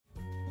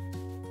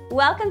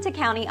Welcome to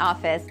County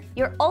Office,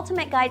 your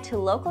ultimate guide to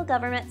local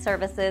government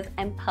services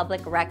and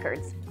public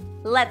records.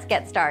 Let's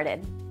get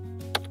started.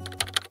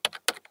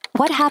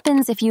 What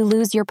happens if you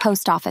lose your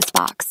post office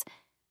box?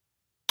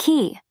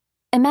 Key.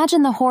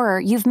 Imagine the horror,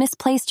 you've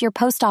misplaced your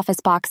post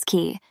office box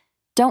key.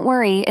 Don't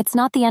worry, it's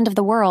not the end of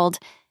the world,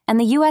 and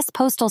the U.S.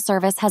 Postal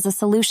Service has a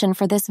solution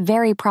for this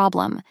very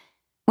problem.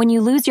 When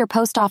you lose your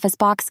post office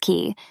box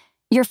key,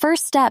 your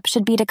first step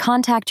should be to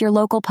contact your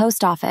local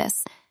post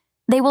office.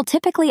 They will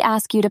typically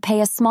ask you to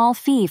pay a small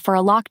fee for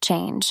a lock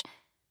change.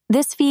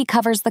 This fee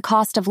covers the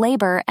cost of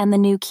labor and the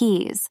new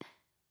keys.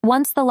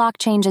 Once the lock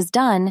change is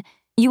done,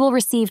 you will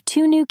receive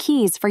 2 new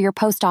keys for your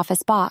post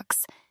office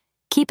box.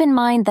 Keep in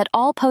mind that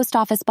all post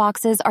office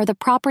boxes are the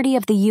property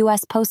of the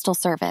U.S. Postal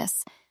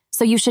Service,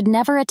 so you should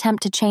never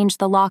attempt to change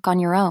the lock on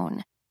your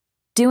own.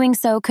 Doing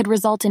so could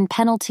result in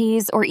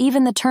penalties or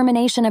even the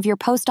termination of your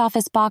post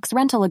office box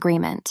rental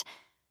agreement.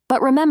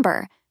 But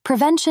remember,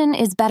 prevention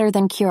is better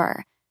than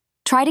cure.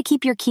 Try to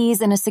keep your keys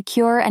in a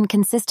secure and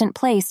consistent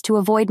place to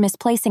avoid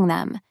misplacing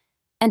them.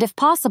 And if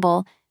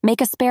possible,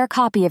 make a spare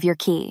copy of your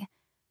key.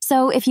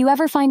 So if you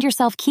ever find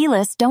yourself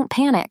keyless, don't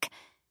panic.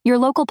 Your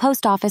local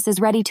post office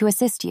is ready to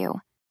assist you.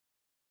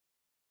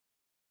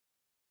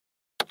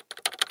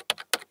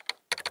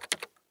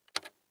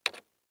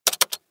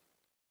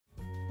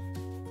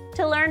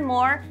 To learn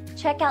more,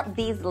 check out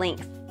these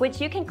links,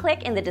 which you can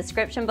click in the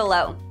description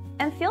below.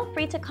 And feel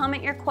free to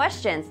comment your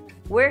questions.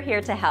 We're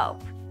here to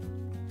help.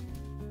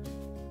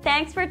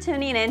 Thanks for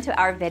tuning in to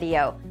our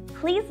video.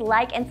 Please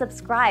like and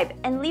subscribe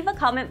and leave a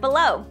comment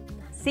below.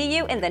 See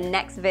you in the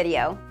next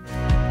video.